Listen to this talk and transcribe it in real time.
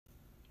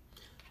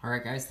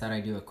Alright guys, thought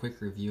I'd do a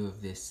quick review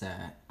of this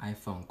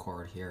iPhone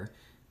cord here.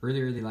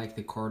 Really like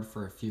the cord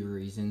for a few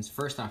reasons.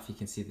 First off, you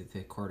can see that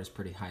the cord is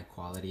pretty high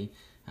quality.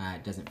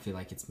 It doesn't feel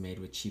like it's made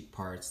with cheap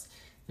parts.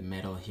 The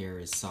metal here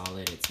is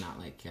solid. It's not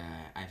like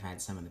I've had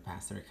some in the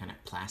past that are kind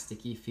of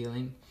plasticky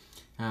feeling.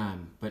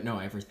 But no,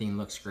 everything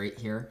looks great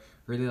here.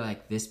 Really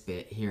like this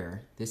bit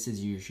here. This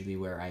is usually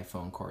where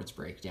iPhone cords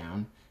break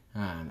down.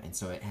 And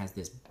so it has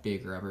this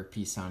big rubber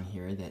piece on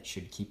here that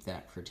should keep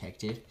that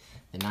protected.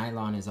 The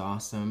nylon is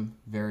awesome,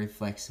 very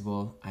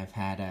flexible. I've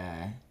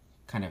had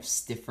kind of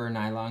stiffer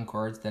nylon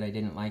cords that I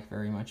didn't like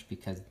very much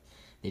because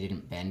they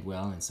didn't bend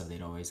well, and so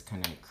they'd always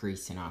kind of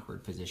crease in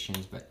awkward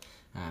positions, but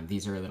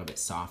these are a little bit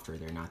softer.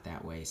 They're not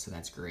that way, so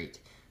that's great.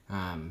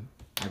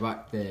 I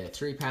bought the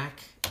 3-pack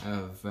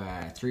of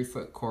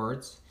 3-foot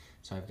cords.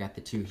 So I've got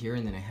the 2 here,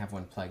 and then I have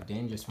one plugged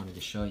in. Just wanted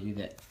to show you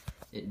that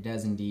it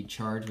does indeed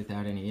charge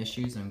without any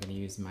issues. I'm going to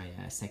use my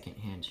second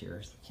hand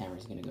here. So the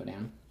camera's going to go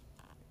down.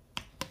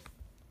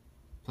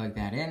 Plug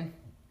that in,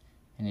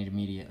 and it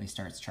immediately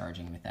starts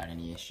charging without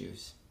any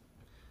issues.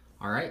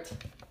 Alright,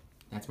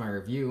 that's my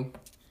review.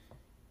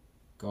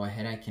 Go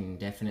ahead, I can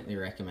definitely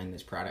recommend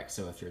this product.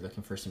 So if you're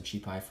looking for some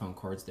cheap iPhone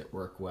cords that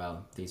work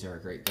well, these are a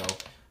great go.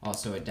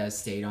 Also, it does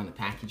state on the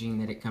packaging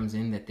that it comes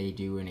in that they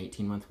do an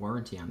 18-month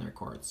warranty on their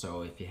cords.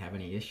 So if you have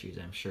any issues,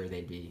 I'm sure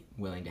they'd be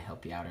willing to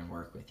help you out and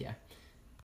work with you.